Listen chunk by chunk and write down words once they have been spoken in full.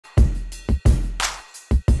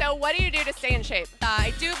So what do you do to stay in shape?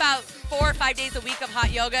 I do about 4 or 5 days a week of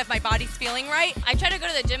hot yoga if my body's feeling right. I try to go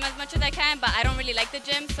to the gym as much as I can, but I don't really like the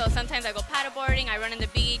gym, so sometimes I go paddleboarding, I run on the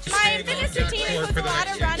beach. My fitness routine includes a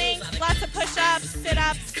lot of running, lots of push-ups,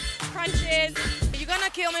 sit-ups, crunches. You're gonna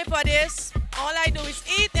kill me for this. All I do is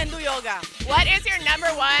eat and do yoga. What is your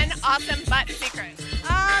 #1 awesome butt secret?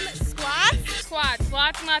 Squats. Squats,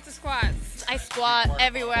 lots and lots of squats. I squat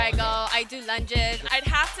everywhere I go. I do lunges. I'd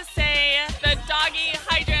have to say the doggy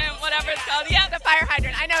hydrant, whatever it's called. Yeah, The fire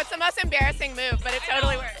hydrant. I know it's the most embarrassing move, but it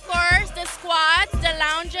totally works. Of course, the squats, the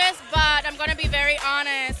lounges, but I'm gonna be very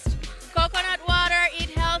honest. Coconut water,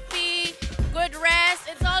 eat healthy, good rest.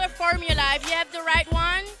 It's all a formula. If you have the right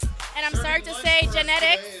one, and I'm sorry to say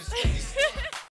genetics,